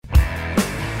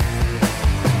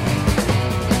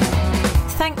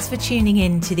Thanks for tuning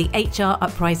in to the HR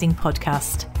Uprising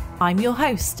podcast. I'm your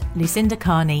host, Lucinda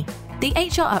Carney. The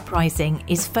HR Uprising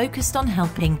is focused on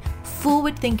helping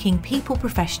forward-thinking people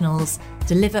professionals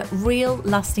deliver real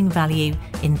lasting value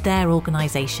in their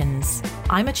organisations.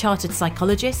 I'm a chartered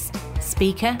psychologist,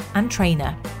 speaker and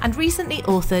trainer, and recently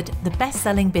authored the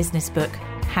best-selling business book,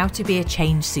 How to Be a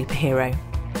Change Superhero.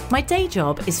 My day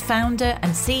job is founder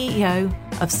and CEO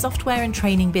of software and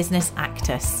training business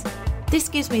Actus. This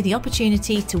gives me the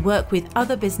opportunity to work with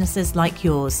other businesses like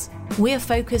yours. We are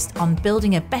focused on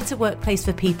building a better workplace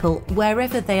for people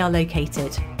wherever they are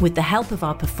located, with the help of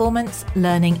our performance,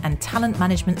 learning and talent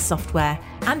management software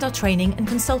and our training and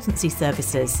consultancy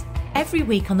services. Every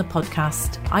week on the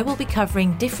podcast, I will be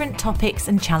covering different topics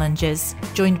and challenges,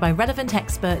 joined by relevant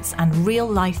experts and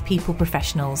real-life people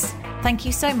professionals. Thank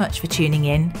you so much for tuning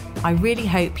in. I really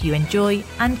hope you enjoy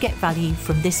and get value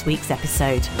from this week's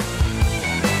episode.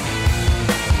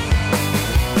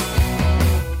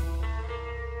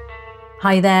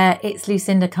 Hi there, it's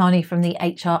Lucinda Carney from the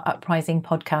HR Uprising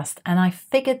podcast, and I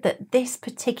figured that this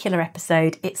particular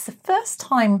episode, it's the first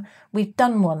time we've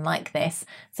done one like this,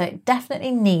 so it definitely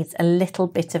needs a little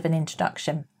bit of an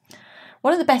introduction.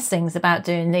 One of the best things about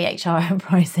doing the HR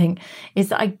Uprising is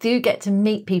that I do get to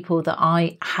meet people that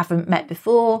I haven't met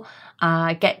before.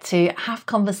 I get to have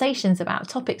conversations about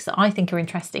topics that I think are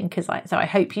interesting, so I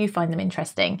hope you find them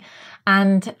interesting.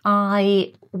 And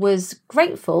I was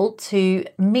grateful to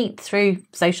meet through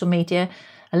social media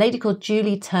a lady called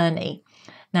Turney.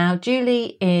 Now,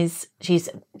 Julie she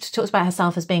talks about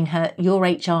herself as being your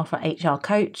HR for HR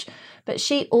coach, but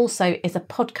she also is a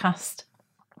podcast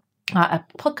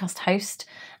host,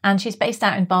 and she's based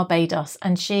out in Barbados,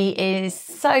 and she is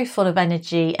so full of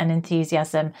energy and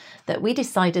enthusiasm that we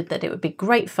decided that it would be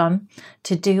great fun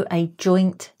to do a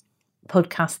joint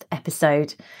podcast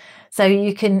episode. So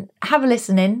you can have a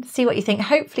listen in, see what you think.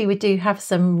 Hopefully we do have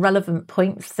some relevant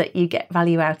points that you get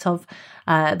value out of.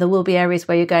 There will be areas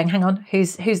where you're going, hang on,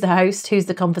 who's the host? Who's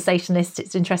the conversationalist?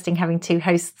 It's interesting having two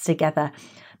hosts together,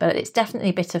 but it's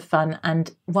definitely a bit of fun.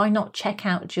 And why not check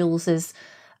out Jules's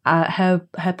her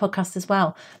podcast as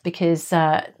well, because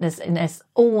there's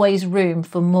always room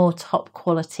for more top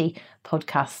quality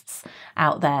podcasts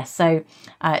out there. So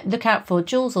look out for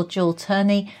Jules or Jewel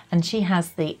Turney, and she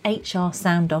has the HR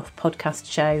Sound Off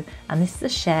podcast show, and this is a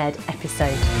shared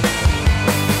episode.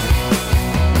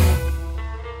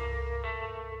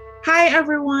 Hi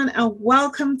everyone, and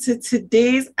welcome to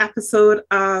today's episode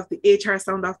of the HR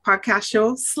Sound Off podcast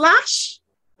show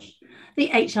 / the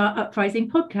HR Uprising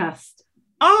podcast.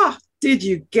 Oh, did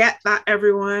you get that,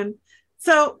 everyone?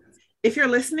 So if you're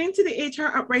listening to the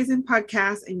HR Uprising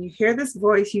podcast and you hear this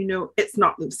voice, you know it's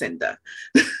not Lucinda.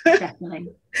 Definitely.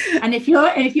 And if you're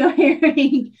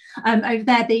hearing over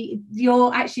there,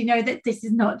 you'll actually know that this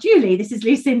is not Julie, this is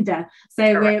Lucinda.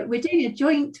 So we're doing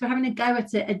we're having a go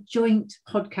at a joint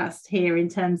podcast here in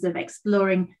terms of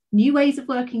exploring new ways of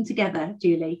working together,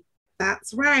 Julie.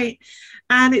 That's right.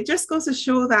 And it just goes to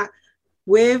show that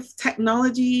with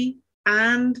technology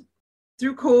and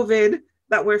through COVID,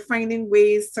 that we're finding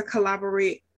ways to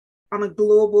collaborate on a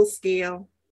global scale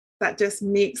that just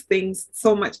makes things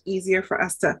so much easier for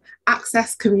us to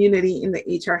access community in the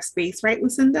HR space, right,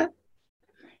 Lucinda?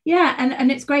 Yeah,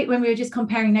 and it's great when we were just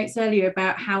comparing notes earlier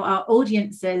about how our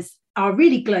audiences are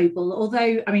really global,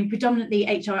 although, I mean, predominantly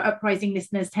HR Uprising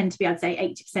listeners tend to be, I'd say,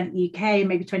 80% UK,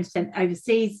 maybe 20%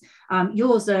 overseas.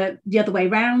 Yours are the other way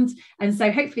around. And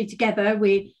so hopefully together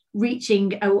we're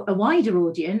reaching a wider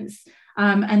audience,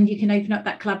 and you can open up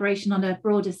that collaboration on a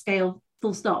broader scale,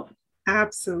 full stop.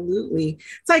 Absolutely.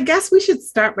 So I guess we should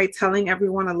start by telling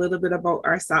everyone a little bit about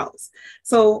ourselves.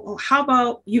 So how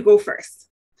about you go first?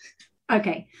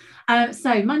 Okay.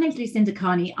 So my name's Lucinda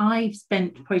Carney. I've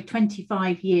spent probably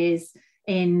 25 years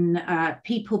in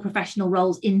people professional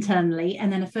roles internally, and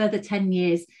then a further 10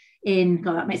 years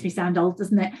God, that makes me sound old,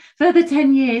 doesn't it? Further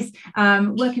 10 years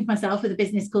working for myself with a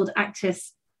business called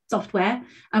Actus Software,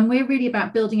 and we're really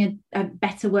about building a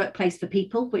better workplace for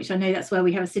people, which I know that's where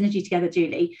we have a synergy together,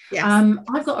 Julie. Yes.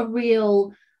 I've got a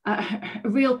real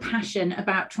passion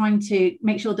about trying to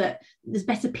make sure that there's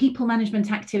better people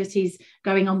management activities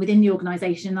going on within the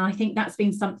organisation, and I think that's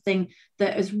been something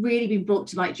that has really been brought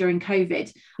to light during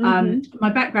COVID.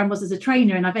 My background was as a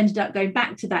trainer, and I've ended up going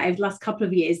back to that over the last couple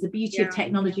of years. The beauty of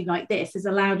technology like this has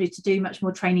allowed you to do much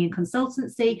more training and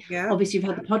consultancy. Obviously you've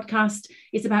had the podcast.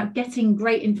 It's about getting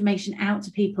great information out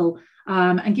to people,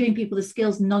 and giving people the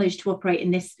skills and knowledge to operate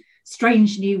in this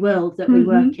strange new world that we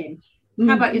work in.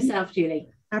 How about yourself, Julie?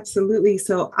 Absolutely.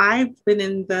 So I've been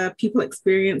in the people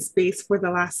experience space for the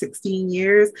last 16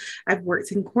 years. I've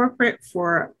worked in corporate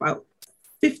for about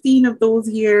 15 of those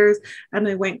years, and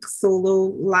I went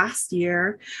solo last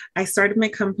year. I started my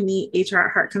company, HR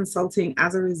at Heart Consulting,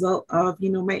 as a result of,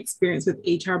 my experience with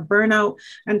HR burnout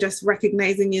and just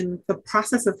recognizing in the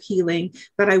process of healing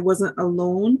that I wasn't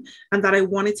alone and that I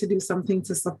wanted to do something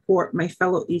to support my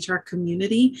fellow HR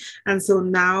community. And so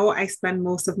now I spend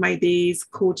most of my days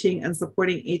coaching and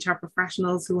supporting HR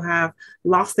professionals who have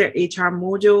lost their HR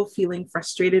mojo, feeling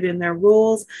frustrated in their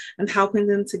roles, and helping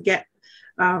them to get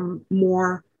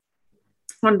more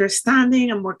understanding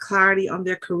and more clarity on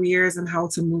their careers and how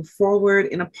to move forward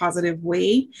in a positive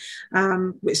way,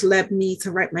 which led me to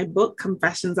write my book,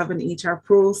 Confessions of an HR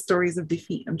Pro, Stories of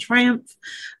Defeat and Triumph,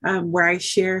 where I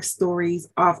share stories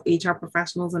of HR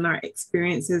professionals and our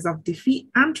experiences of defeat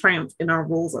and triumph in our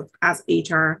roles as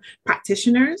HR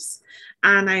practitioners.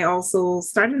 And I also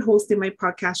started hosting my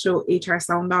podcast show, HR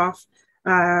Sound Off,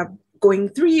 going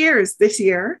 3 years this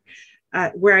year.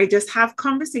 Where I just have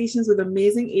conversations with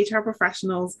amazing HR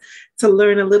professionals to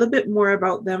learn a little bit more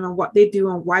about them and what they do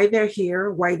and why they're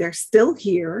here, why they're still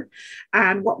here,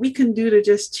 and what we can do to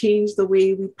just change the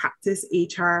way we practice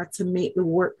HR to make the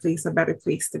workplace a better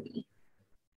place to be.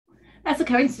 That's a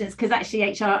coincidence, because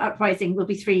actually HR Uprising will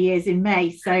be 3 years in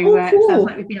May. So cool. It sounds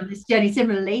like we've been on this journey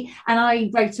similarly. And I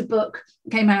wrote a book,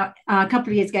 came out a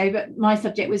couple of years ago, but my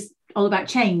subject was all about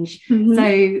change. Mm-hmm.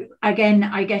 So again,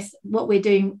 I guess what we're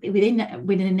doing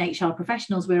within HR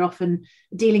professionals, we're often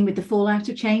dealing with the fallout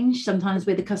of change. Sometimes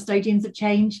we're the custodians of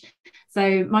change.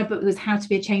 So my book was How to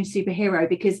Be a Change Superhero,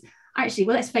 because actually,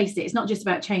 well, let's face it, it's not just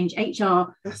about change.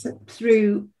 HR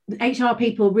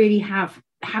people really have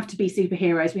to be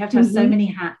superheroes. We have to have so many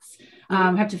hats. We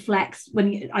have to flex.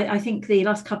 I think the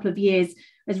last couple of years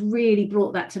has really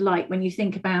brought that to light. When you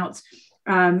think about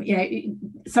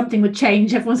something would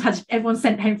change, everyone's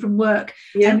sent home from work,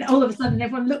 and all of a sudden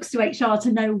everyone looks to HR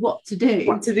to know what to do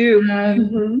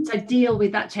to deal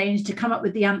with that change, to come up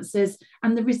with the answers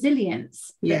and the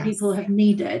resilience that people have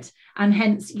needed. And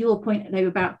hence your point though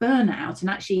about burnout. And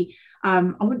actually I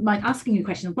wouldn't mind asking you a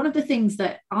question. One of the things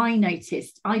that I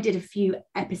noticed, I did a few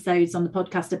episodes on the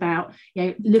podcast about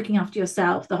looking after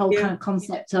yourself, the whole kind of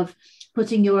concept of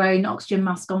putting your own oxygen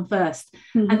mask on first.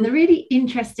 And the really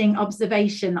interesting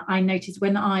observation I noticed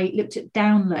when I looked at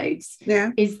downloads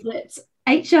is that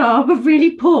HR were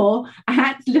really poor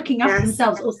at looking after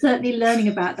themselves, or certainly learning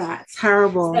about that.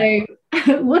 Terrible. So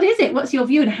what is it? What's your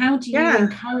view, and how do you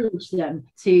encourage them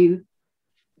to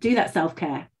do that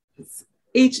self-care?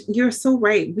 You're so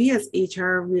right. We as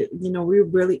HR, we're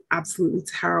really absolutely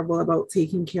terrible about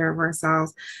taking care of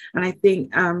ourselves. And I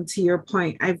think to your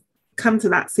point, I've come to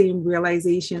that same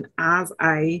realization as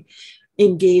I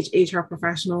engage HR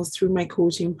professionals through my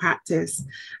coaching practice.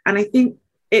 And I think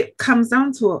it comes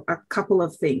down to a couple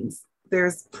of things.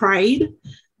 There's pride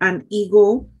and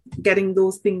ego, getting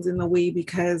those things in the way,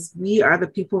 because we are the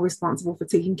people responsible for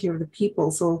taking care of the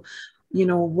people. So,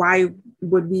 why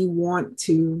would we want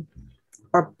to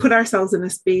or put ourselves in a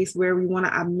space where we want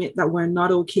to admit that we're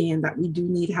not okay and that we do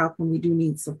need help and we do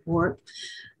need support?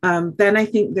 Then I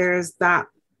think there's that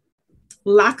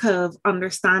lack of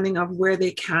understanding of where they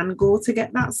can go to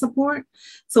get that support.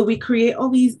 So we create all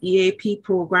these EAP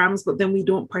programs, but then we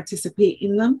don't participate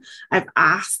in them.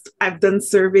 I've done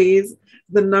surveys.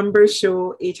 The numbers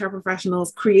show HR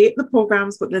professionals create the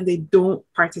programs, but then they don't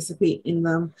participate in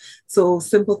them. So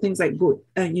simple things like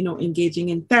engaging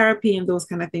in therapy and those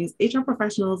kind of things. HR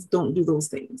professionals don't do those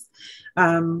things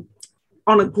on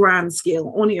a grand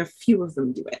scale. Only a few of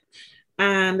them do it.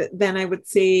 And then I would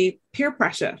say peer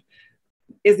pressure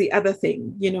is the other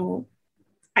thing.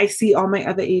 I see all my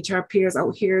other HR peers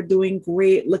out here doing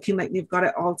great, looking like they've got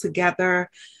it all together.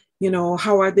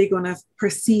 How are they going to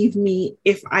perceive me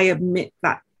if I admit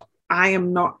that I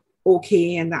am not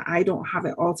okay and that I don't have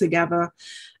it all together?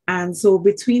 And so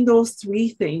between those three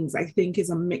things, I think is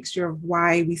a mixture of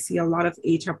why we see a lot of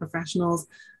HR professionals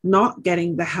not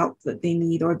getting the help that they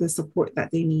need or the support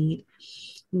that they need.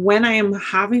 When I am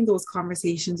having those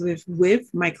conversations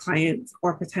with my clients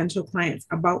or potential clients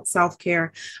about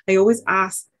self-care, I always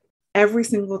ask every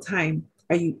single time,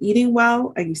 are you eating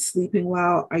well? Are you sleeping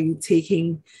well? Are you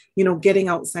taking, getting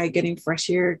outside, getting fresh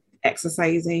air,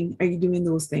 exercising? Are you doing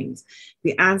those things?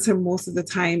 The answer most of the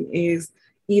time is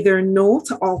either no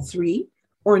to all three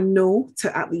or no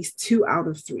to at least 2 out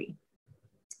of 3.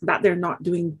 that they're not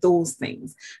doing those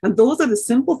things. And those are the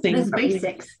simple things. Those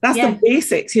basics. That's the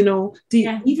basics, you know.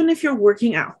 Even if you're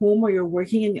working at home or you're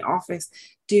working in the office,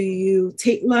 do you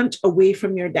take lunch away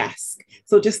from your desk?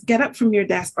 So just get up from your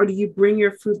desk, or do you bring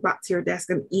your food back to your desk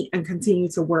and eat and continue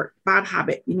to work? Bad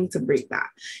habit. You need to break that.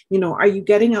 You know, are you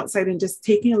getting outside and just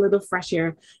taking a little fresh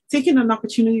air, taking an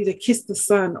opportunity to kiss the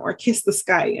sun or kiss the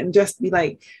sky and just be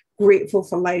like grateful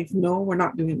for life? No, we're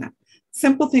not doing that.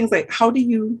 Simple things like, how do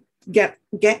you get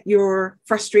your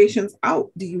frustrations out?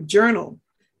 Do you journal?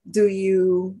 Do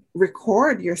you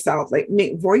record yourself, like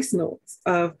make voice notes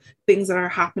of things that are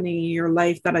happening in your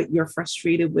life that you're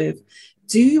frustrated with?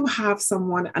 Do you have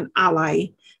someone, an ally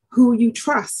who you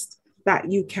trust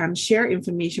that you can share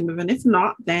information with? And if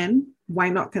not, then why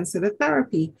not consider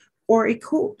therapy or a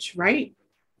coach, right?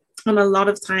 And a lot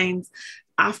of times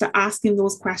after asking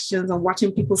those questions and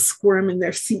watching people squirm in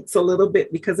their seats a little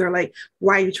bit because they're like,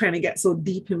 why are you trying to get so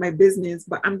deep in my business?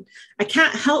 But I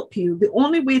can't help you. The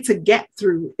only way to get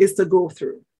through is to go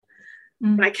through.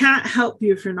 I can't help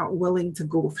you if you're not willing to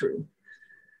go through.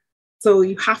 So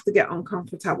you have to get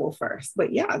uncomfortable first.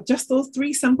 But yeah, just those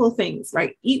 3 simple things,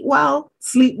 right? Eat well,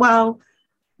 sleep well,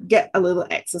 get a little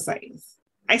exercise.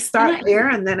 I start there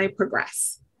and then I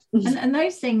progress. And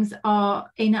those things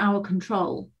are in our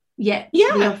control. Yet we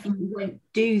often won't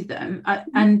do them.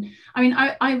 And I mean,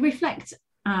 I reflect,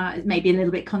 maybe a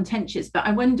little bit contentious, but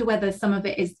I wonder whether some of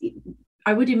it is,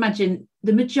 I would imagine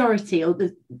the majority or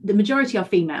the majority are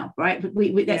female, right?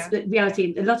 That's the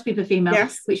reality. A lot of people are female,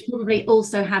 which probably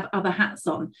also have other hats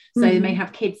on. So they may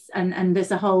have kids and there's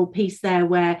a whole piece there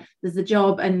where there's a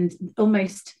job and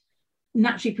almost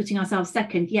naturally putting ourselves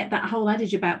second, yet that whole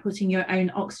adage about putting your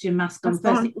own oxygen mask on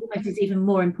first, it almost is even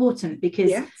more important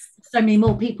because so many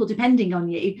more people depending on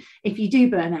you if you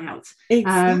do burn out.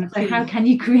 So how can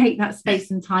you create that space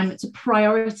and time to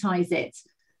prioritize it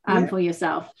for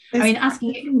yourself? I mean,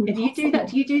 asking you, if you do that,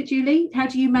 do you do it, Julie? How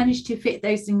do you manage to fit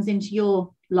those things into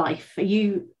your life? How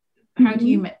do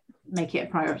you make it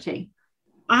a priority?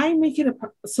 I make it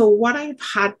so what I've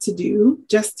had to do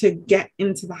just to get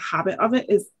into the habit of it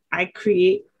is I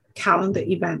create calendar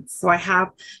events. So I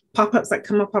have pop-ups that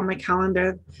come up on my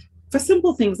calendar for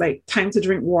simple things like time to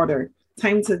drink water,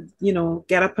 time to,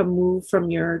 get up and move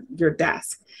from your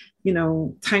desk,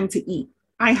 time to eat.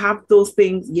 I have those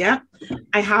things. Yep.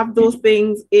 I have those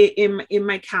things in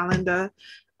my calendar.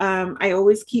 I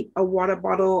always keep a water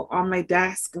bottle on my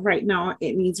desk. Right now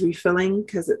it needs refilling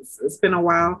because it's been a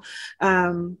while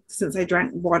since I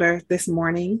drank water this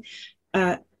morning.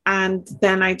 And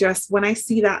then when I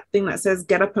see that thing that says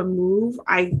get up and move,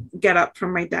 I get up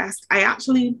from my desk.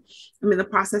 I'm in the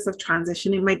process of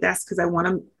transitioning my desk because I want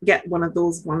to get one of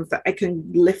those ones that I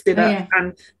can lift it up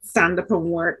and stand up and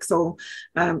work. So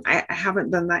I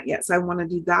haven't done that yet. So I want to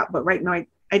do that. But right now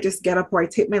I just get up or I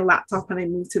take my laptop and I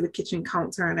move to the kitchen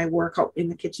counter and I work out in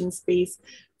the kitchen space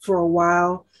for a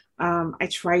while. I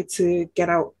try to get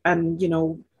out and,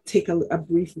 take a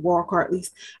brief walk, or at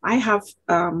least I have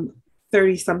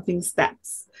 30 something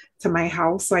steps to my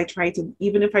house. So I try to,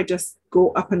 even if I just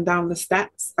go up and down the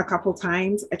steps a couple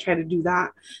times, I try to do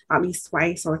that at least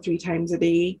 2 or 3 times a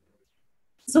day.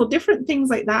 So different things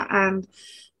like that. And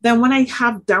then when I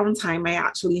have downtime, I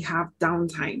actually have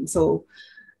downtime. So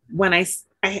when I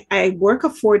work a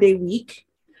 4-day week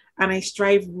and I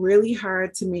strive really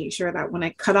hard to make sure that when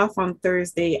I cut off on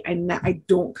Thursday, I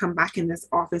don't come back in this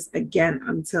office again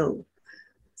until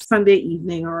Sunday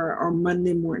evening or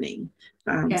Monday morning.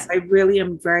 So I really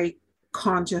am very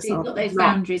conscious of those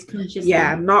boundaries consciously.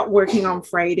 Not working on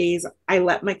Fridays. I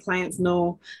let my clients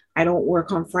know I don't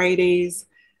work on Fridays.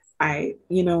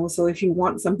 So if you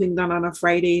want something done on a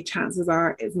Friday, chances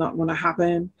are it's not going to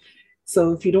happen.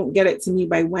 So if you don't get it to me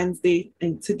by Wednesday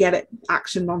and to get it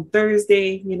actioned on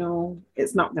Thursday,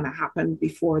 it's not going to happen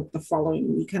before the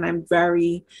following week. And I'm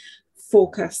very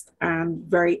focused and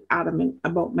very adamant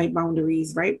about my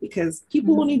boundaries, right? Because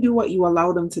people only do what you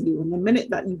allow them to do. And the minute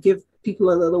that you give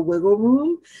people a little wiggle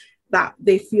room, that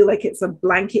they feel like it's a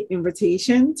blanket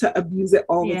invitation to abuse it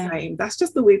all the time. That's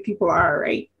just the way people are,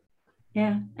 right?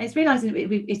 Yeah, it's realizing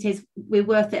we're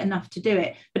worth it enough to do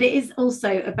it. But it is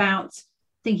also about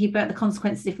thinking about the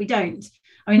consequences if we don't.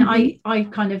 I mean, I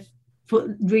kind of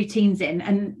put routines in,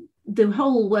 and the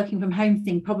whole working from home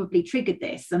thing probably triggered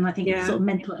this, and I think sort of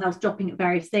mental health dropping at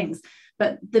various things.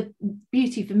 But the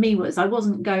beauty for me was I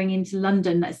wasn't going into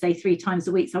London, let's say 3 times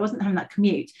a week, so I wasn't having that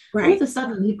commute. Right. All of a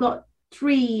sudden you've got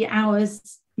 3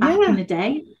 hours back in the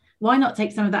day. Why not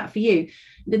take some of that for you?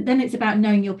 Then it's about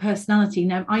knowing your personality.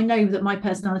 Now I know that my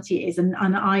personality is, and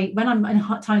I, when I'm in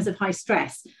times of high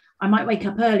stress, I might wake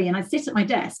up early and I'd sit at my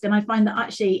desk, and I find that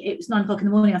actually it was 9 o'clock in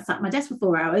the morning. I sat at my desk for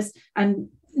 4 hours, and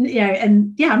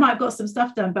and I might have got some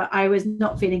stuff done, but I was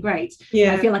not feeling great.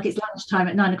 I feel like it's lunchtime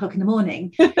at 9 o'clock in the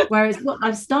morning. Whereas what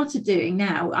I've started doing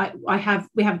now, we have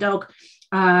a dog,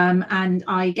 and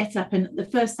I get up, and the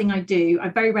first thing I do, I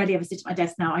very rarely ever sit at my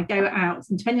desk now. I go out,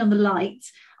 and depending on the light,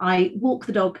 I walk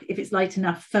the dog if it's light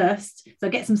enough first, so I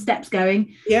get some steps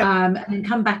going, and then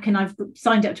come back, and I've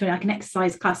signed up to an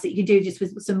exercise class that you can do just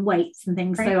with some weights and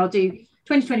things. Right. So I'll do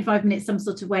 20-25 minutes, some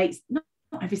sort of weights, not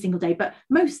every single day, but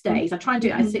most days I try and do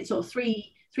it. I sit sort of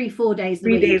 3-4 days a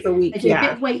week. 3 days a week. I do a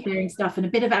bit of weight bearing stuff and a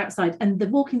bit of outside, and the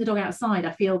walking the dog outside,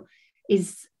 I feel,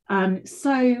 is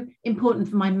so important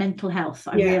for my mental health.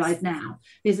 I realize now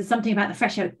there's something about the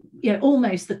fresh air,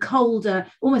 almost the colder,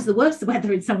 almost the worse the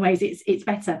weather in some ways, it's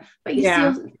better, but you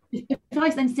still, if I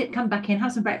then come back in,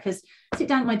 have some breakfast, sit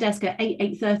down at my desk at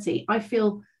 8:30, I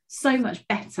feel so much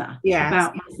better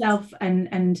about myself,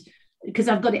 and because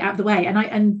I've got it out of the way, and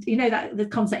that the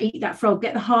concept, eat that frog,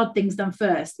 get the hard things done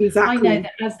first. Exactly. I know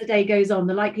that as the day goes on,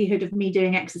 the likelihood of me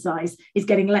doing exercise is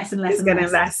getting less and less.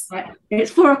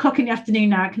 It's 4 o'clock in the afternoon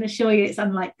now. I can assure you it's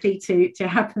unlikely to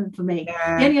happen for me.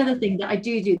 The only other thing that I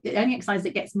do, the only exercise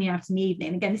that gets me out in the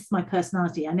evening, again, this is my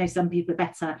personality, I know some people are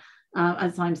better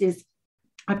at times, is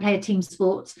I play a team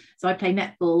sport, so I play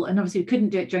netball, and obviously we couldn't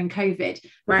do it during COVID,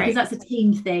 because that's a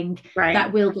team thing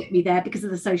that will get me there because of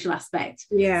the social aspect.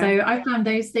 So I found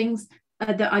those things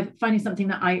that I'm finding something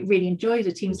that I really enjoyed,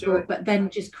 a team sport, but then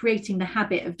just creating the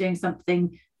habit of doing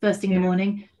something first thing in the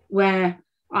morning where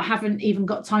I haven't even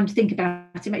got time to think about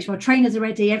it, make sure my trainers are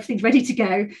ready, everything's ready to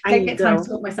go, don't get time to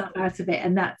talk myself out of it,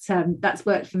 and that's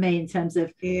worked for me in terms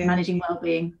of managing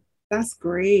well-being. That's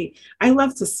great. I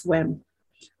love to swim.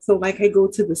 So like I go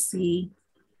to the sea,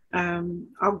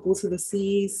 I'll go to the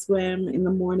sea, swim in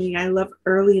the morning. I love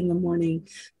early in the morning.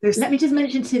 Let me just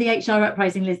mention to the HR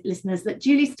Uprising listeners that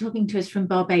Julie's talking to us from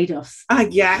Barbados.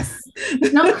 Yes.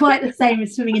 It's not quite the same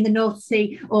as swimming in the North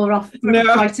Sea or off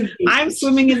Brighton Beach. I'm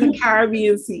swimming in the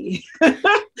Caribbean Sea.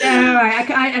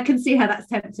 I can see how that's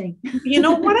tempting.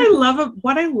 What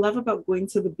I love about going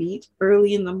to the beach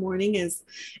early in the morning is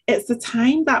it's the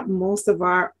time that most of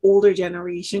our older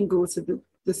generation go to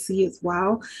the sea as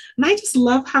well. And I just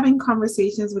love having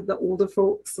conversations with the older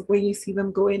folks when you see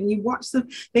them go in, you watch them,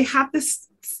 they have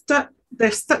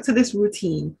they're stuck to this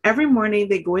routine. Every morning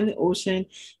they go in the ocean.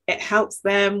 It helps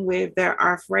them with their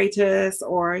arthritis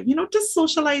or, just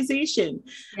socialization.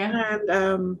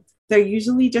 And they're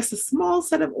usually just a small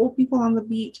set of old people on the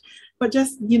beach, but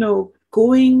just,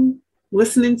 going,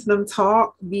 listening to them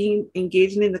talk,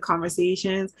 engaging in the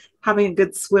conversations, having a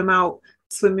good swim out,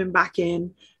 swimming back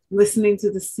in, listening to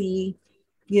the sea,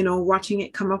 watching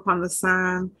it come up on the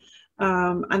sand,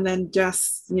 and then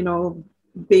just,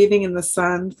 bathing in the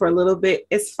sun for a little bit.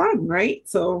 It's fun, right?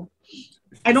 So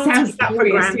I don't take that for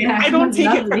granted. I don't take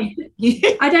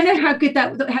it. I don't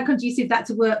know how conducive that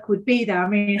to work would be, though. I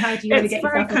mean, how do you really get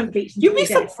yourself on the beach? You'd be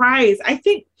surprised. I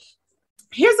think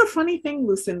here's a funny thing,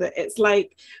 Lucinda. It's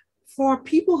like for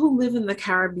people who live in the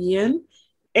Caribbean,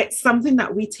 it's something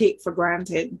that we take for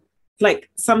granted. Like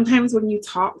sometimes when you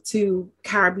talk to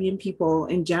Caribbean people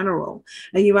in general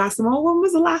and you ask them, when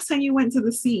was the last time you went to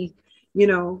the sea?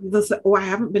 They'll say, I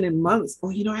haven't been in months.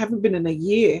 Or, I haven't been in a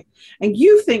year. And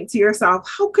you think to yourself,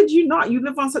 how could you not? You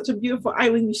live on such a beautiful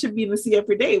island. You should be in the sea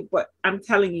every day. But I'm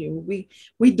telling you,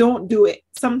 we don't do it.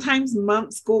 Sometimes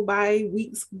months go by,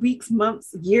 weeks,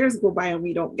 months, years go by, and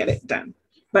we don't get it done.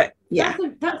 But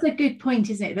that's a good point,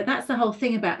 isn't it? But that's the whole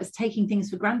thing about us taking things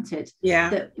for granted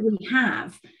that we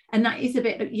have. And that is a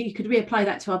bit, you could reapply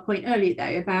that to our point earlier,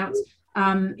 though, about,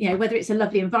 whether it's a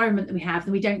lovely environment that we have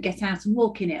and we don't get out and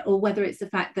walk in it, or whether it's the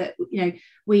fact that,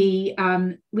 we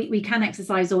can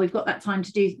exercise, or we've got that time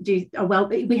to do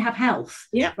we have health,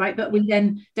 right? But we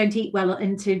then don't eat well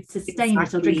and to sustain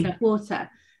it or drink enough water.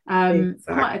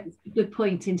 Quite a good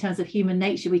point in terms of human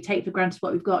nature. We take for granted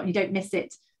what we've got and you don't miss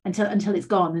it until it's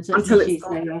gone. Until it's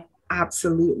gone.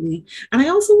 Absolutely. And I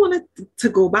also wanted to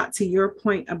go back to your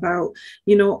point about,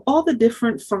 all the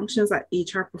different functions that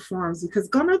HR performs, because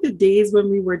gone are the days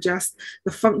when we were just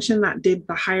the function that did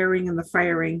the hiring and the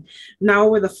firing. Now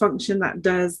we're the function that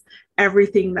does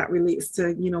everything that relates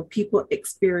to, people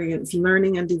experience,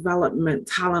 learning and development,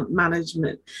 talent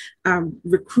management,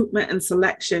 recruitment and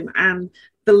selection, and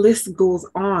the list goes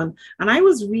on. And I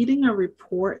was reading a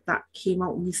report that came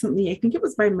out recently, I think it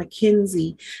was by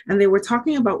McKinsey, and they were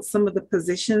talking about some of the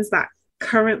positions that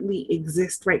currently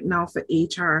exist right now for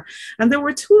HR. And there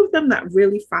were two of them that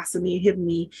really fascinated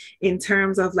me in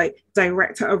terms of like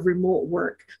director of remote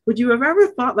work. Would you have ever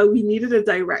thought that we needed a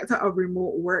director of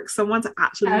remote work, someone to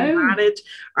actually manage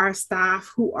our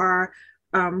staff who are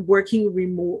working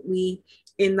remotely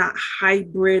in that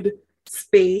hybrid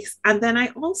space. And then I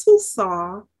also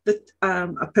saw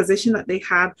a position that they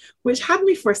had, which had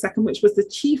me for a second, which was the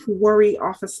chief worry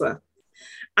officer.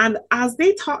 And as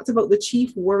they talked about the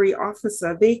chief worry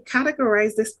officer, they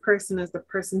categorized this person as the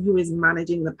person who is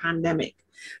managing the pandemic,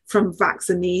 from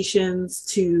vaccinations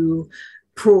to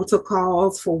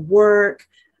protocols for work.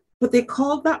 But they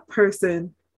called that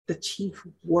person the chief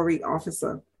worry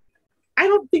officer. I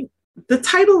don't think the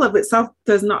title of itself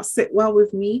does not sit well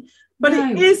with me, but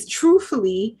it is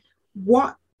truthfully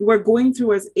what we're going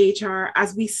through as HR,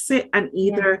 as we sit and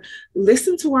either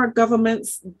listen to our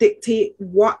governments dictate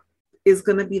what is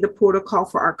going to be the protocol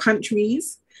for our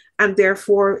countries. And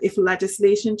therefore, if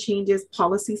legislation changes,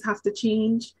 policies have to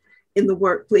change in the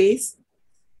workplace.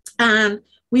 And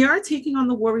we are taking on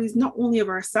the worries not only of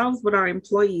ourselves, but our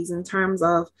employees, in terms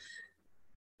of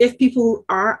if people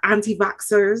are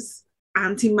anti-vaxxers,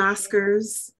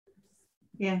 anti-maskers,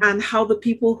 and how the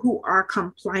people who are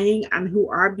complying and who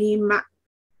are being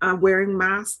wearing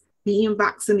masks, being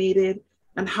vaccinated,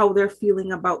 and how they're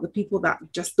feeling about the people that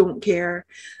just don't care.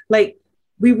 Like,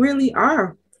 we really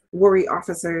are worry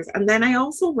officers. And then I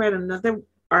also read another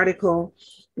article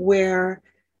where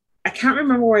I can't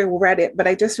remember where I read it, but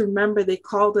I just remember they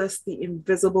called us the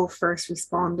invisible first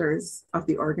responders of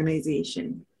the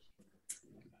organization.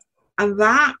 And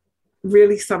that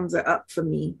really sums it up for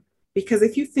me. Because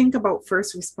if you think about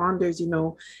first responders, you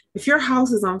know, if your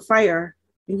house is on fire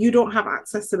and you don't have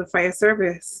access to the fire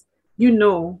service, you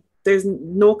know there's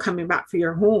no coming back for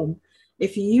your home.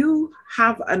 If you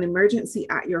have an emergency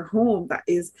at your home that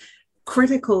is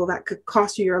critical, that could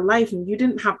cost you your life, and you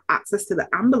didn't have access to the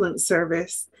ambulance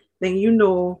service, then you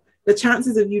know the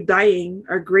chances of you dying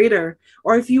are greater.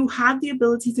 Or if you had the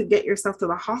ability to get yourself to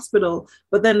the hospital,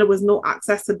 but then there was no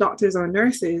access to doctors or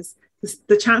nurses,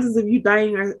 the chances of you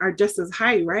dying are just as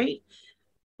high, right?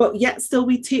 But yet still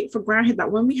we take for granted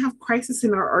that when we have crisis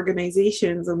in our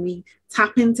organizations and we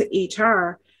tap into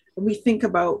HR and we think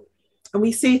about, and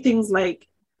we say things like,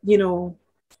 you know,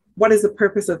 what is the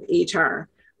purpose of HR?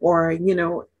 Or, you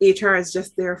know, HR is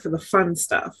just there for the fun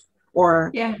stuff.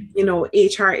 Or, you know,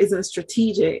 HR isn't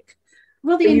strategic.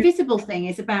 Well, the invisible thing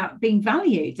is about being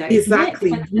valued, though.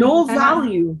 Exactly. No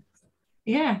value.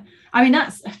 Yeah. I mean,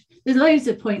 there's loads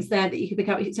of points there that you could pick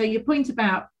up. So your point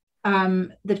about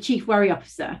the chief worry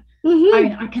officer, I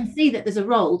mean, I can see that there's a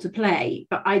role to play,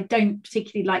 but I don't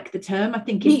particularly like the term. I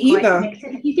think it's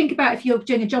if you think about, if you're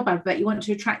doing a job advert, you want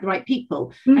to attract the right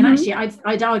people. And actually,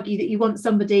 I'd argue that you want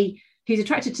somebody who's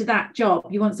attracted to that job.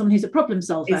 You want someone who's a problem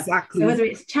solver. Exactly. So whether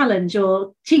it's challenge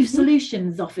or chief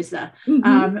solutions officer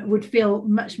would feel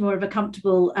much more of a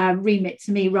comfortable remit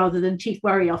to me rather than chief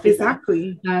worry officer.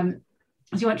 Exactly.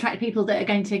 So you want to attract people that are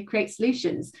going to create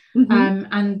solutions.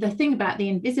 And the thing about the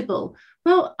invisible,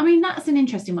 well, I mean, that's an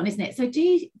interesting one, isn't it? So do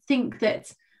you think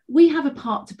that we have a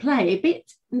part to play,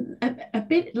 a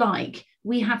bit like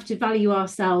we have to value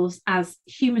ourselves as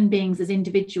human beings, as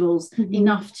individuals,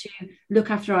 enough to look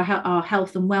after our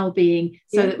health and well-being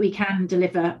so that we can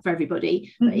deliver for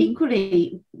everybody. But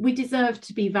equally, we deserve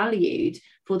to be valued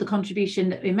for the contribution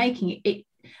that we're making.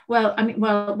 While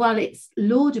it's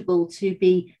laudable to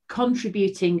be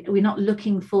contributing, we're not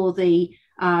looking for the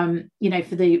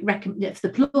for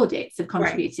the plaudits of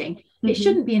contributing. Right. It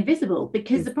shouldn't be invisible,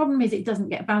 because the problem is it doesn't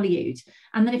get valued.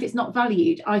 And then if it's not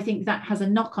valued, I think that has a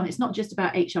knock on. It's not just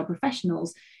about HR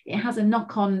professionals. It has a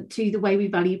knock on to the way we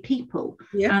value people.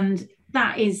 Yeah. And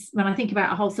that is, when I think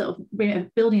about a whole sort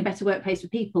of building a better workplace for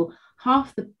people,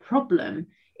 half the problem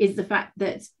is the fact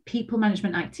that people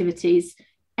management activities,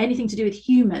 anything to do with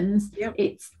humans,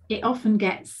 it often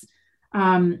gets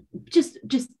just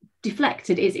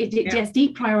deflected. It gets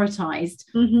deprioritized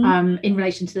in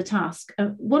relation to the task.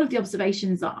 One of the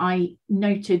observations that I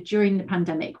noted during the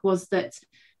pandemic was that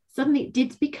suddenly it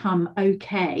did become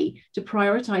okay to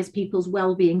prioritize people's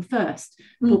well-being first,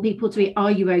 for people to be, are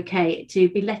you okay, to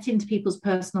be let into people's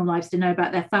personal lives, to know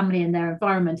about their family and their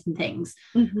environment and things,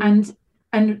 and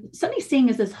suddenly seeing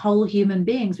us as whole human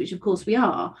beings, which of course we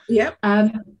are.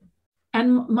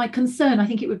 And my concern, I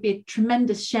think it would be a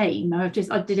tremendous shame. I did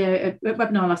a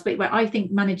webinar last week where I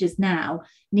think managers now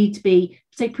need to be,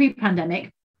 say,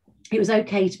 pre-pandemic, it was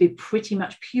okay to be pretty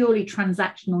much purely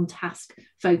transactional and task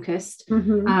focused.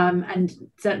 And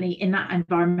certainly in that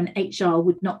environment, HR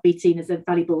would not be seen as a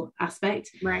valuable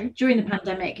aspect. Right. During the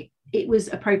pandemic, it was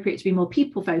appropriate to be more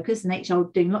people focused, and HR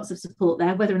doing lots of support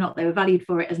there. Whether or not they were valued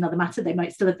for it is another matter. They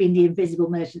might still have been the invisible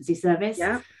emergency service.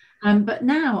 Yeah. But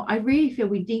now I really feel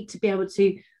we need to be able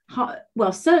to,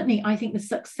 well, certainly I think the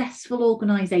successful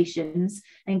organisations,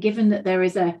 and given that there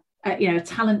is a a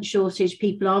talent shortage.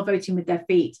 People are voting with their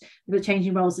feet. We're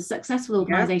changing roles. The successful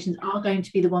organizations are going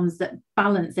to be the ones that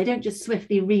balance. They don't just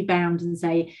swiftly rebound and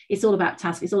say it's all about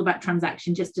task, it's all about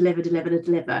transaction, just deliver. It's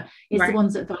the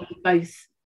ones that value both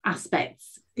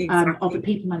aspects of a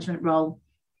people management role.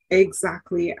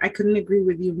 Exactly. I couldn't agree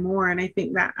with you more. And I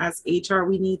think that as HR,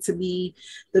 we need to be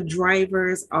the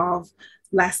drivers of,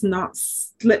 let's not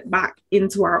slip back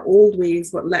into our old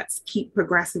ways, but let's keep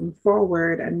progressing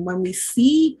forward. And when we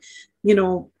see,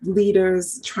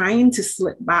 leaders trying to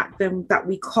slip back, then that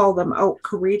we call them out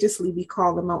courageously. We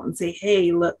call them out and say,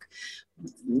 hey, look,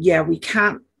 we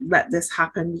can't let this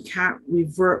happen. We can't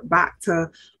revert back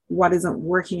to what isn't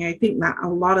working. I think that a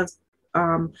lot of,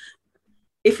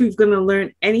 if we're going to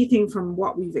learn anything from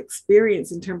what we've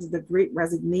experienced in terms of the great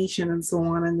resignation and so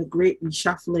on, and the great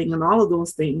reshuffling and all of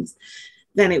those things,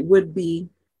 then it would be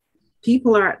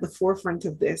people are at the forefront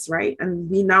of this, right? And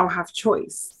we now have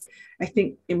choice. I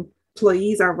think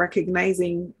employees are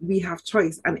recognizing we have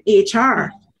choice, and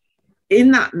HR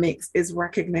in that mix is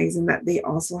recognizing that they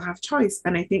also have choice.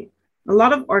 And I think a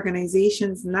lot of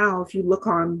organizations now, if you look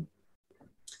on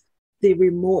the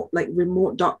remote, like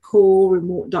remote.co,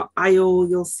 remote.io,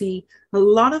 you'll see a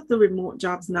lot of the remote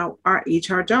jobs now are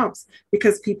HR jobs,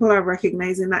 because people are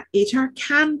recognizing that HR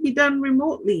can be done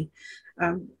remotely.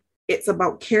 It's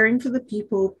about caring for the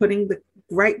people, putting the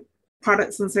right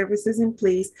products and services in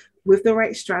place with the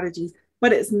right strategies,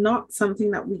 but it's not something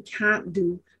that we can't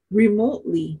do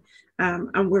remotely.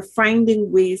 And we're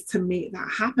finding ways to make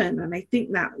that happen. And I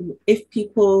think that if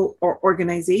people or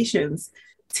organizations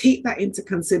take that into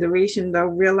consideration, they'll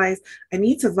realize I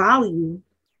need to value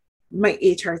my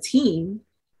HR team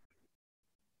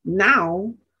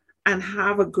now and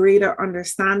have a greater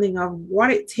understanding of what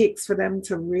it takes for them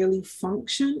to really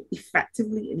function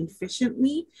effectively and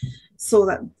efficiently so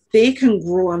that they can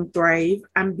grow and thrive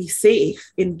and be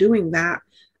safe in doing that.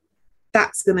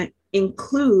 That's going to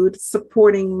include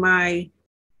supporting my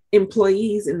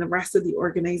employees in the rest of the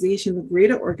organization, the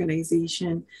greater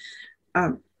organization.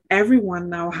 Everyone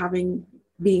now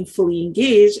being fully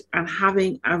engaged and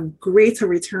having a greater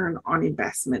return on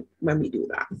investment when we do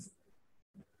that.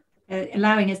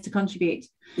 Allowing us to contribute.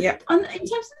 Yeah.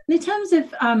 In terms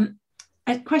of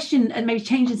a question, and maybe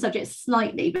changing subject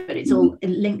slightly, but it's all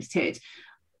linked to it.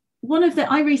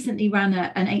 I recently ran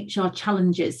an HR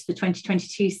challenges for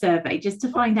 2022 survey just to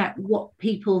find out what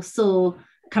people saw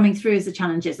coming through as the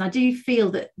challenges. And I do feel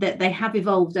that they have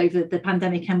evolved over the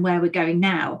pandemic and where we're going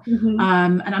now.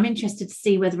 And I'm interested to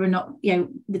see whether or not,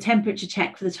 the temperature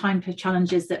check for the type of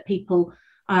challenges that people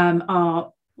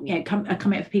are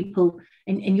coming up for people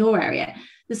in your area.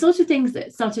 The sort of things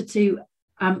that started to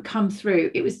come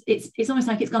through, it's almost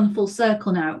like it's gone full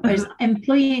circle now. Whereas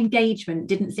employee engagement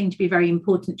didn't seem to be very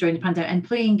important during the pandemic.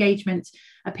 Employee engagement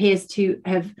appears to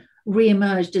have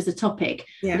re-emerged as a topic,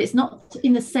 but it's not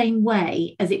in the same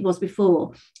way as it was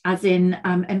before, as in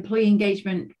employee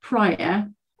engagement prior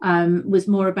was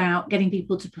more about getting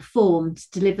people to perform, to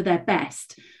deliver their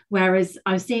best, whereas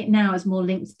I see it now as more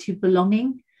linked to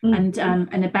belonging and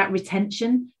about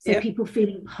retention, so people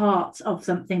feeling part of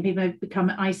something. People have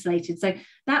become isolated, so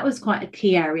that was quite a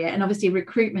key area. And obviously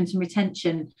recruitment and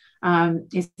retention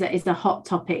is a hot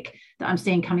topic that I'm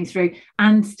seeing coming through,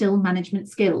 and still management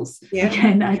skills.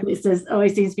 Again, it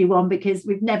always seems to be one, because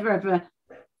we've never ever,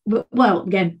 well,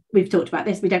 again, we've talked about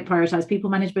this, we don't prioritize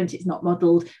people management, it's not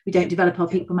modeled, we don't develop our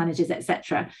people managers,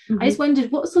 etc. I just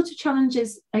wondered, what sort of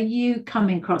challenges are you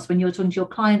coming across when you're talking to your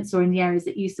clients or in the areas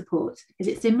that you support? Is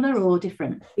it similar or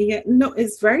different? No,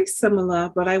 it's very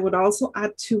similar, but I would also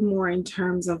add two more in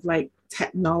terms of like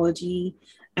technology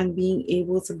and being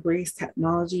able to brace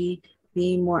technology,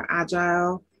 being more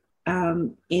agile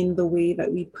in the way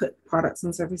that we put products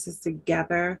and services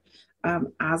together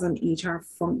as an HR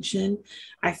function.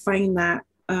 I find that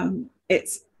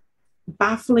it's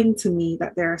baffling to me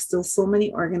that there are still so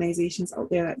many organizations out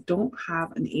there that don't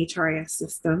have an HRIS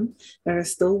system, that are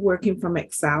still working from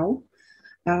Excel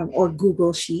or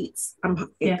Google Sheets. I'm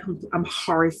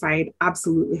horrified,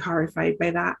 absolutely horrified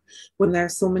by that, when there are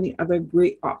so many other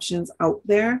great options out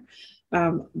there.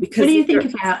 Because what do you think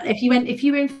about if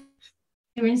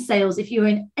you're in sales, if you're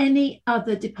in any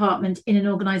other department in an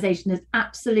organization, there's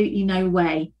absolutely no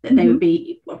way that they would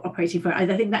be operating for it. I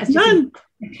think that's just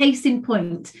a case in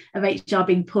point of HR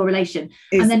being poor relation.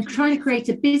 And then trying to create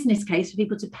a business case for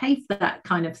people to pay for that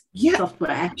kind of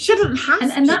software. Shouldn't have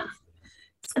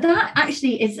and that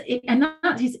actually is, and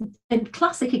that is a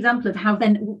classic example of how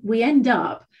then we end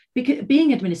up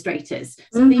being administrators.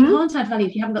 So you can't add value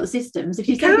if you haven't got the systems. If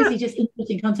you're so busy just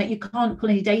inputting content, you can't pull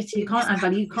any data, you can't add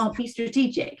value, you can't be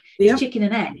strategic. It's chicken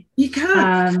and egg. You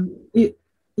can't.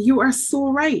 You are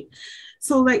so right.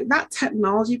 So like that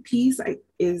technology piece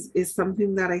is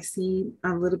something that I see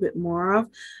a little bit more of.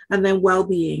 And then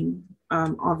well-being,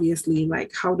 obviously,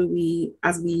 like how do we,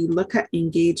 as we look at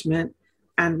engagement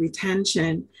and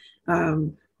retention,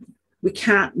 we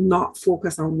can't not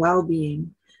focus on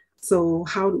well-being. So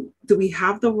how do we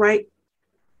have the right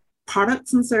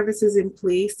products and services in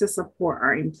place to support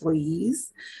our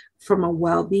employees from a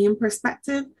well-being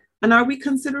perspective? And are we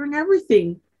considering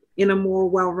everything in a more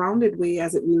well-rounded way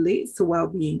as it relates to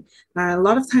well-being? A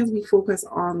lot of times we focus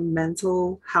on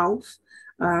mental health,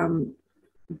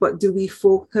 but do we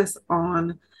focus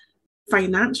on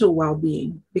financial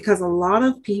well-being? Because a lot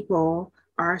of people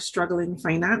are struggling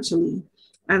financially.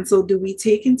 And so do we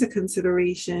take into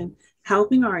consideration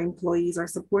helping our employees or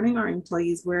supporting our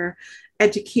employees where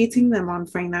educating them on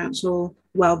financial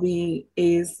well-being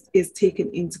is taken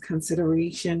into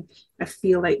consideration? I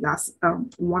feel like that's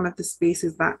one of the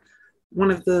spaces that,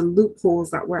 one of the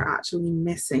loopholes that we're actually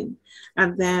missing.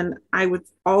 And then I would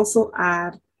also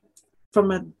add,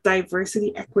 from a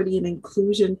diversity, equity, and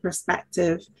inclusion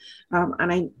perspective,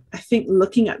 and I think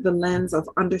looking at the lens of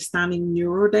understanding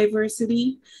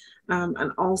neurodiversity,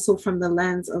 and also from the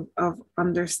lens of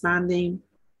understanding,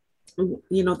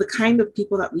 the kind of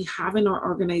people that we have in our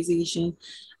organization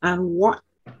and what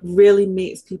really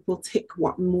makes people tick,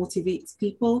 what motivates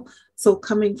people. So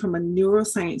coming from a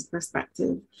neuroscience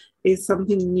perspective is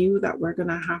something new that we're going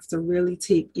to have to really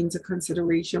take into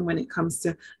consideration when it comes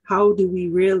to how do we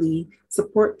really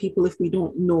support people if we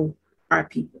don't know our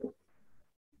people.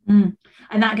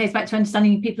 And that goes back to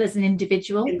understanding people as an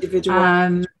individual.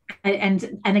 And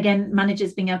again,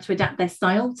 managers being able to adapt their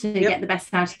style to get the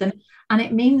best out of them. And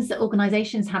it means that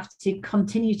organizations have to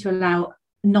continue to allow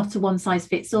not a one size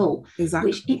fits all.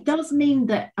 Exactly. Which it does mean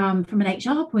that from an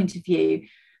HR point of view,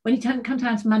 when you come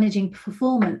down to managing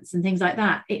performance and things like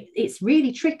that, it's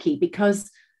really tricky,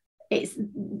 because it's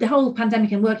the whole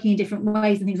pandemic and working in different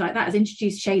ways and things like that has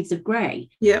introduced shades of grey.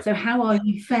 So how are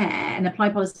you fair and apply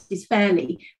policies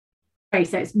fairly?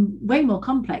 So it's way more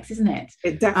complex, isn't it?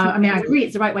 It definitely. I mean, I agree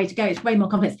it's the right way to go. It's way more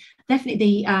complex.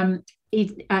 Definitely, the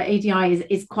EDI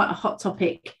is quite a hot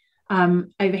topic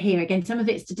over here. Again, some of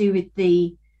it's to do with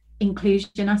the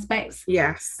inclusion aspects.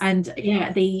 Yes. And and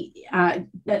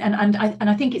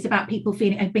I think it's about people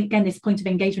feeling, again, this point of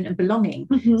engagement and belonging.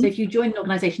 So if you join an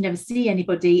organization, never see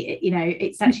anybody,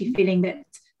 it's actually feeling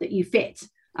that you fit.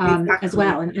 As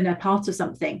well, and are part of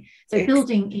something. So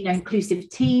building, inclusive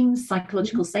teams,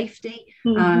 psychological safety,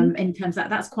 in terms of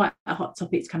that's quite a hot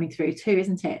topic coming through too,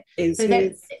 isn't it? So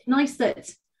it's nice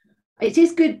that it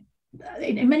is good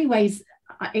in many ways.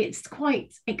 It's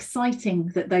quite exciting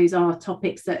that those are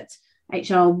topics that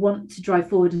HR want to drive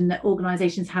forward and that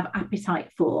organisations have appetite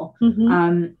for.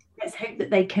 Let's hope that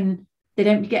they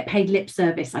don't get paid lip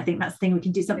service. I think that's the thing. We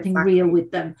can do something real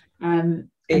with them and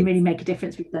really make a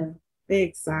difference with them.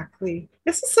 Exactly.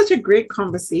 This is such a great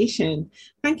conversation.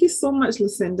 Thank you so much,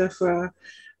 Lucinda, for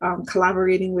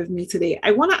collaborating with me today.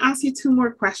 I want to ask you two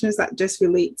more questions that just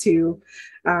relate to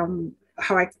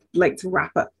how I like to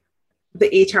wrap up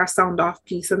the HR sound off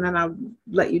piece, and then I'll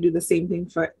let you do the same thing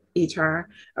for HR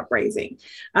Uprising.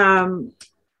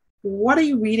 What are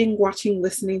you reading, watching,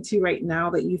 listening to right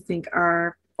now that you think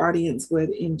our audience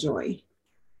would enjoy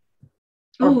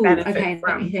or benefit from?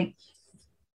 Let me think.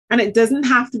 And it doesn't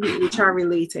have to be HR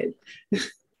related.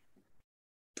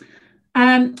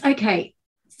 Okay,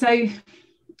 so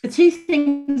the two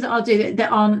things that I'll do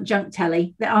that aren't junk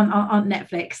telly, that aren't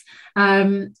Netflix.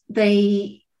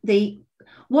 The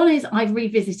one is I've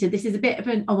revisited. This is a bit of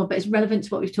an but it's relevant to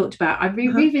what we've talked about. I've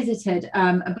revisited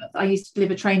a book I used to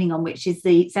deliver training on, which is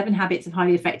the 7 Habits of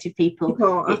Highly Effective People.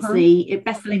 It's the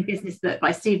best-selling business book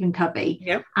by Stephen Covey,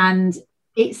 and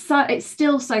it's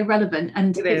still so relevant.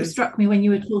 And it struck me when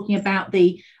you were talking about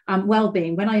the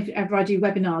well-being. Whenever I do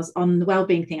webinars on the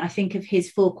well-being thing, I think of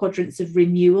his 4 quadrants of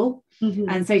renewal.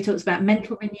 And so he talks about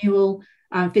mental renewal,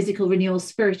 physical renewal,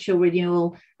 spiritual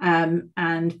renewal,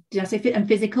 and did I say fit and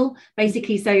physical?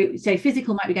 Basically, so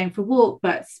physical might be going for a walk,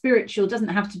 but spiritual doesn't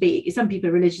have to be. Some people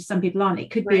are religious, some people aren't.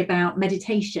 It could be about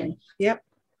meditation.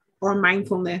 Or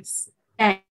mindfulness.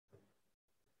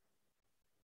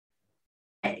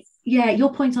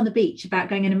 Your point on the beach about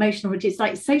going an emotional, which is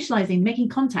like socializing, making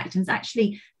contact, and it's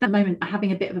actually that moment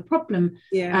having a bit of a problem,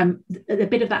 a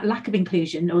bit of that lack of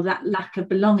inclusion or that lack of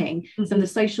belonging, some of the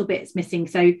social bits missing.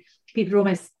 So people are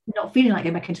almost not feeling like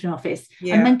going back into an office.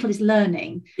 And mental is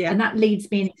learning. And that leads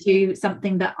me into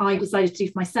something that I decided to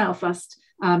do for myself last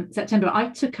September. I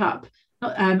took up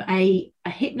a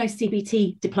hypno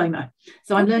CBT diploma.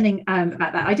 So I'm learning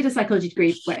about that. I did a psychology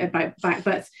degree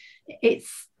but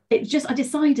I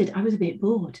decided I was a bit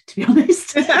bored, to be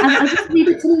honest, and I just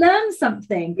needed to learn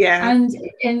something. Yeah.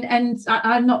 And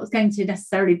I'm not going to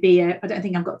necessarily be I don't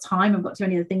think I've got time. I've got too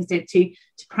many other things to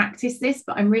practice this,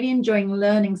 but I'm really enjoying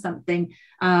learning something.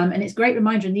 And it's a great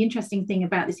reminder. And the interesting thing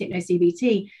about this hypno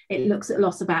CBT, it looks at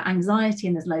lots about anxiety,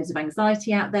 and there's loads of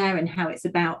anxiety out there, and how it's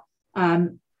about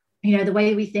the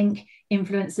way we think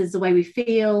influences the way we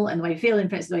feel, and the way we feel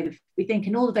influences the way we think,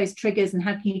 and all of those triggers, and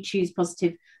how can you choose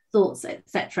positive thoughts,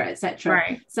 etc., etc.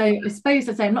 Right. So I suppose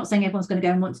I'd say, I'm not saying everyone's going to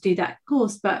go and want to do that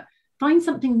course, but find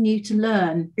something new to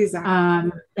learn.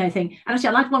 Exactly. I think. And actually,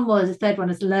 I like one more as a third one,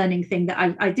 as a learning thing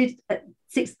that I did at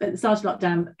the start of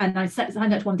lockdown, and I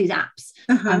signed up to one of these apps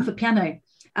for piano.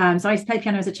 So I used to play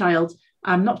piano as a child.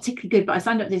 Not particularly good, but I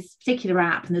signed up to this particular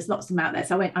app, and there's lots of them out there,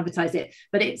 so I won't advertise it,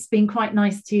 but it's been quite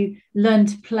nice to learn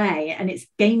to play, and it's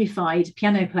gamified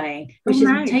piano playing, which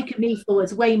has taken me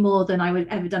forwards way more than I would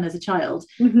have ever done as a child.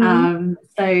 So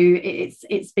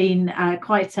it's been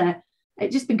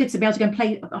it's just been good to be able to go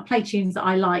and play tunes that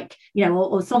I like,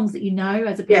 or songs that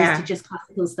as opposed to just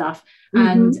classical stuff,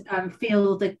 and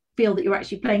feel that you're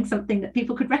actually playing something that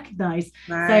people could recognize.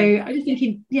 So I'm just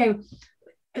thinking,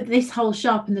 this whole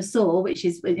sharpen the saw, which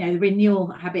is the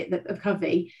renewal habit of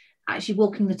Covey, actually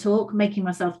walking the talk, making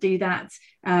myself do that.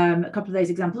 A couple of those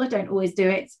examples, I don't always do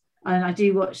it, and I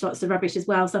do watch lots of rubbish as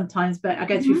well sometimes, but I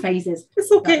go through phases.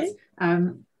 It's okay.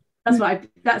 That's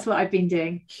what I've been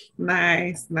doing.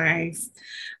 Nice. My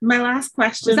last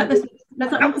question. Obviously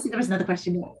there was another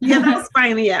question. Yeah, that's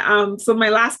fine. Yeah. So my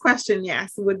last question,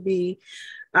 would be,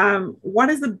 what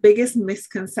is the biggest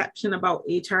misconception about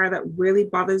HR that really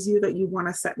bothers you, that you want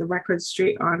to set the record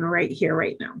straight on right here,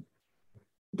 right now?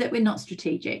 That we're not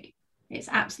strategic. It's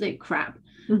absolute crap.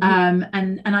 And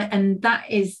that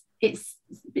is, it's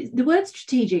the word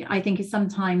strategic, I think, is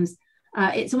sometimes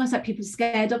it's almost like people are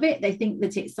scared of it. They think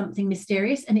that it's something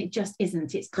mysterious, and it just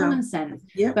isn't. It's common sense.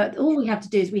 Yep. But all we have to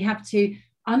do is we have to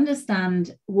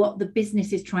understand what the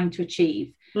business is trying to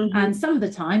achieve. And some of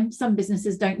the time, some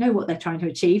businesses don't know what they're trying to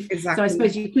achieve. Exactly. So I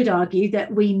suppose you could argue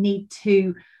that we need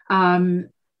to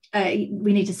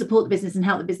support the business and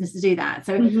help the business to do that.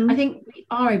 So I think we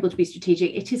are able to be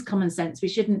strategic. It is common sense. We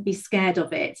shouldn't be scared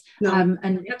of it.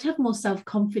 And we have to have more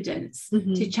self-confidence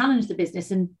to challenge the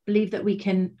business and believe that we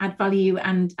can add value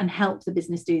and help the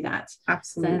business do that.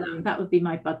 Absolutely. So that would be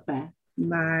my bugbear.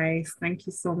 Nice. Thank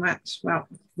you so much. Well,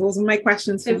 those are my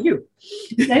questions for you.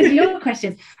 Those are your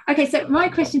questions. Okay, so my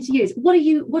question to you is, what are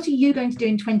you going to do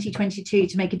in 2022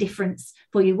 to make a difference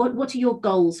for you? What are your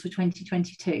goals for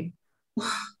 2022?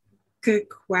 Good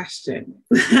question.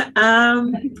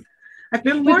 I've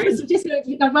been more.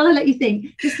 While I let you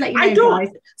think, just let you know, I don't.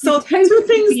 guys. So two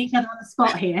things. Each other on the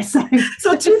spot here. So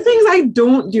two things I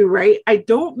don't do. Right. I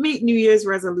don't make New Year's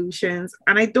resolutions,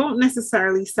 and I don't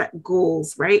necessarily set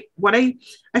goals. Right. What I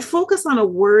focus on a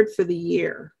word for the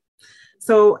year.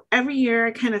 So every year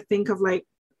I kind of think of like,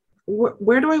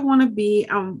 where do I want to be?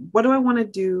 What do I want to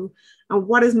do? And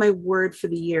what is my word for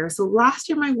the year? So last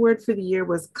year, my word for the year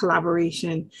was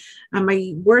collaboration. And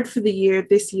my word for the year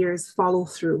this year is follow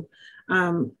through.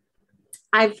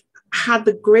 I've had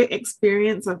the great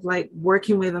experience of like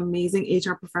working with amazing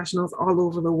HR professionals all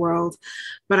over the world.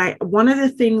 But one of the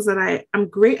things that I'm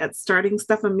great at starting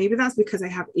stuff, and maybe that's because I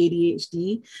have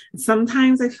ADHD.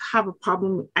 Sometimes I have a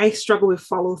problem. I struggle with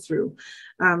follow through.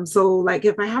 So like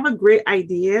if I have a great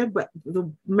idea, but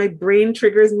my brain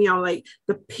triggers me on like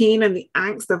the pain and the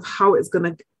angst of how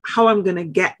I'm going to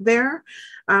get there.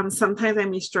 Sometimes I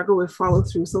may struggle with follow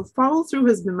through. So follow through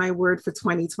has been my word for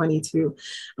 2022.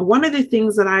 And one of the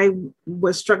things that I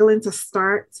was struggling to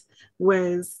start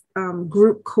was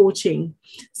group coaching.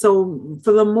 So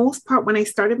for the most part, when I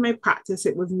started my practice,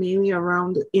 it was mainly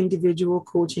around individual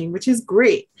coaching, which is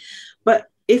great. But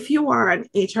if you are an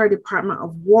HR department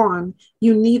of one,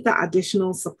 you need that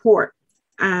additional support.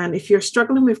 And if you're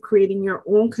struggling with creating your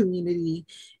own community,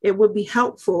 it would be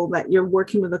helpful that you're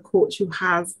working with a coach who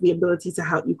has the ability to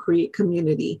help you create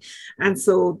community. And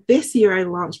so this year, I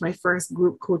launched my first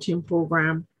group coaching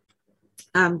program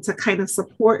to kind of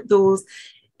support those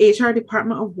HR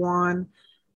department of one,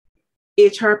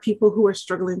 HR people who are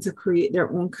struggling to create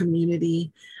their own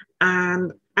community.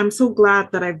 And I'm so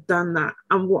glad that I've done that.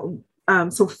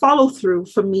 So follow through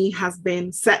for me has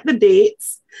been set the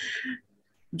dates,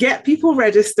 get people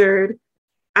registered,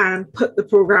 and put the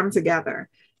program together.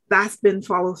 That's been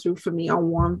follow through for me on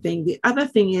one thing. The other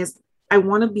thing is I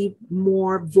want to be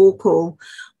more vocal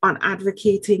on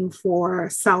advocating for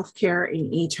self-care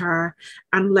in HR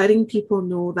and letting people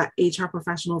know that HR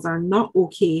professionals are not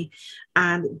okay.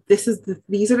 And these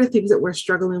are the things that we're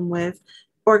struggling with.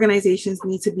 Organizations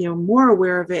need to be more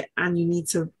aware of it, and you need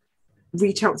to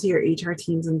reach out to your HR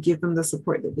teams and give them the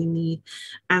support that they need.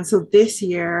 And so this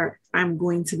year, I'm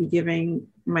going to be giving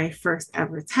my first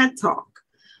ever TED Talk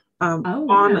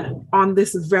on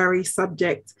this very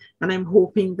subject. And I'm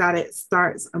hoping that it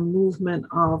starts a movement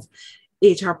of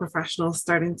HR professionals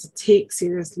starting to take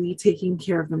seriously taking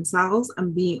care of themselves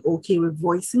and being okay with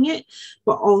voicing it,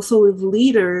 but also with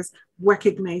leaders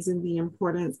recognizing the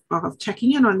importance of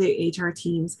checking in on their HR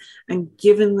teams and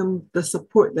giving them the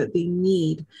support that they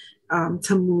need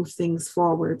to move things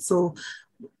forward. So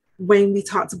when you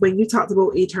talked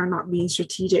about HR not being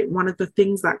strategic, one of the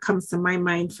things that comes to my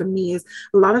mind for me is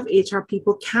a lot of HR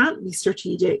people can't be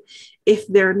strategic if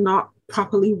they're not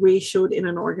properly ratioed in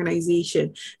an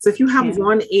organization. So if you have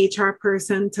one HR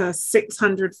person to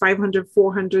 600, 500,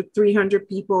 400, 300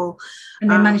 people.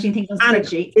 And they're managing things on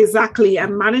spreadsheets. Exactly.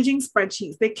 And managing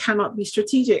spreadsheets, they cannot be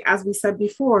strategic, as we said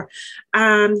before.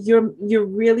 And you're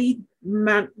really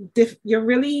not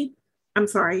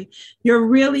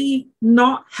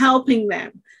helping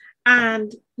them.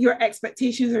 And your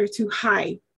expectations are too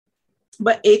high.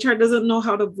 But HR doesn't know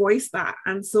how to voice that.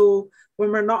 And so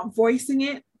when we're not voicing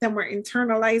it, then we're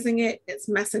internalizing it. It's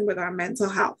messing with our mental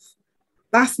health.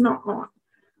 That's not on.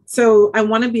 So I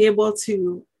want to be able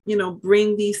to,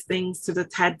 bring these things to the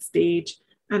TED stage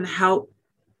and help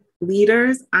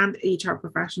leaders and HR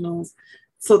professionals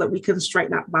so that we can strike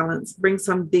that balance, bring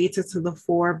some data to the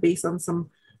fore based on some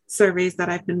surveys that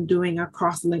I've been doing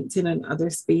across LinkedIn and other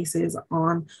spaces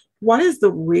on what is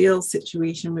the real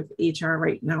situation with HR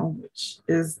right now, which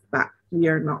is that we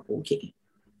are not okay.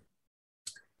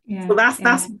 Yeah, so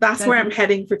that's where I'm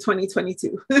heading for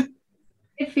 2022.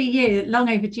 Good for you. Long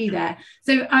overdue there.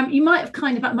 So you might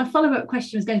have my follow-up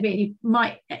question was going to be,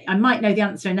 I might know the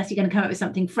answer unless you're going to come up with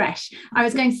something fresh. I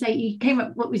was going to say, you came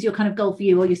up, what was your kind of goal for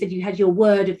you? Or you said you had your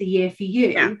word of the year for you.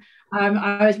 Yeah.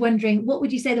 I was wondering, what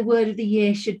would you say the word of the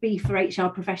year should be for HR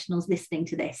professionals listening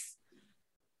to this?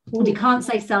 Ooh. You can't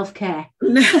say self-care.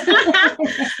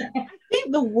 I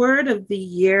think the word of the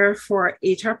year for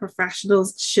HR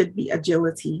professionals should be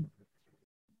agility.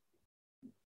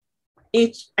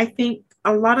 I think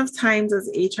a lot of times as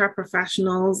HR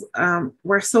professionals,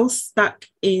 we're so stuck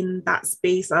in that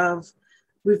space of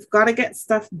we've got to get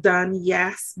stuff done,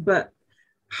 yes, but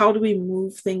how do we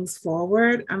move things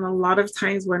forward? And a lot of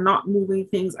times we're not moving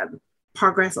things at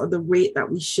progress or the rate that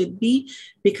we should be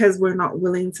because we're not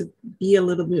willing to be a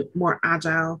little bit more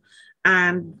agile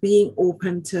and being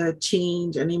open to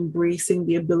change and embracing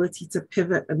the ability to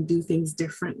pivot and do things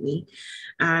differently.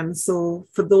 And so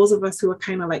for those of us who are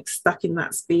kind of like stuck in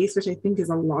that space, which I think is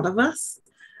a lot of us,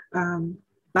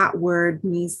 that word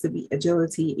needs to be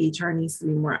agility. HR needs to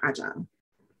be more agile.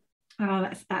 Oh,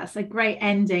 that's a great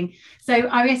ending. So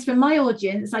I guess for my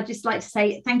audience, I'd just like to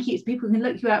say thank you. People can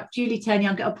look you up. Julie Turney,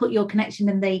 I'll put your connection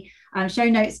in the show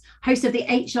notes, host of the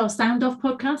HR Sound Off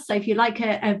podcast. So if you like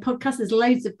a podcast, there's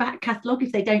loads of back catalogue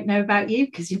if they don't know about you,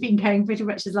 because you've been going pretty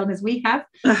much as long as we have,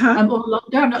 or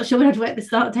longer. I'm not sure when I'd work the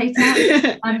start date out.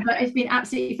 But it's been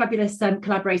absolutely fabulous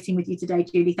collaborating with you today,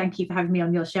 Julie. Thank you for having me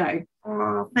on your show.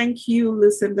 Oh, thank you,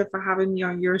 Lucinda, for having me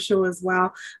on your show as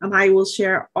well. And I will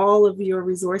share all of your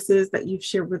resources that you've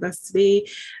shared with us today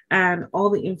and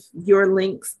all your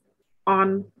links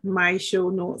on my show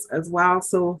notes as well.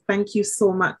 So thank you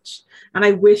so much. And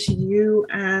I wish you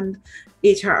and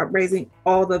HR Uprising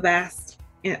all the best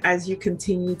as you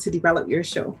continue to develop your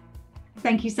show.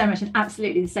 Thank you so much. And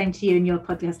absolutely the same to you and your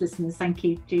podcast listeners. Thank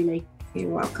you, Julie. You're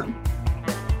welcome.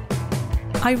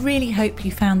 I really hope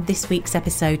you found this week's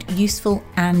episode useful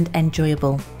and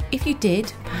enjoyable. If you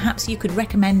did, perhaps you could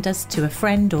recommend us to a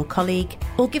friend or colleague,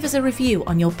 or give us a review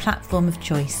on your platform of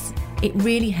choice. It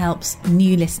really helps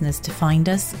new listeners to find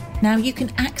us. Now you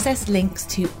can access links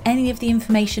to any of the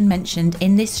information mentioned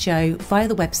in this show via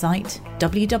the website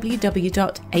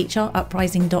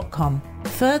www.hruprising.com.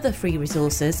 Further free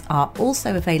resources are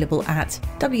also available at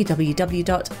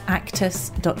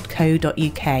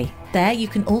www.actus.co.uk. There you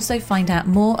can also find out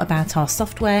more about our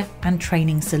software and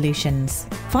training solutions.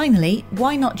 Finally,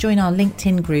 why not join our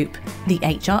LinkedIn group, the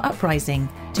HR Uprising,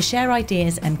 to share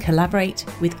ideas and collaborate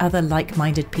with other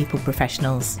like-minded people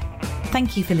professionals.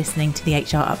 Thank you for listening to the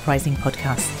HR Uprising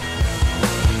podcast.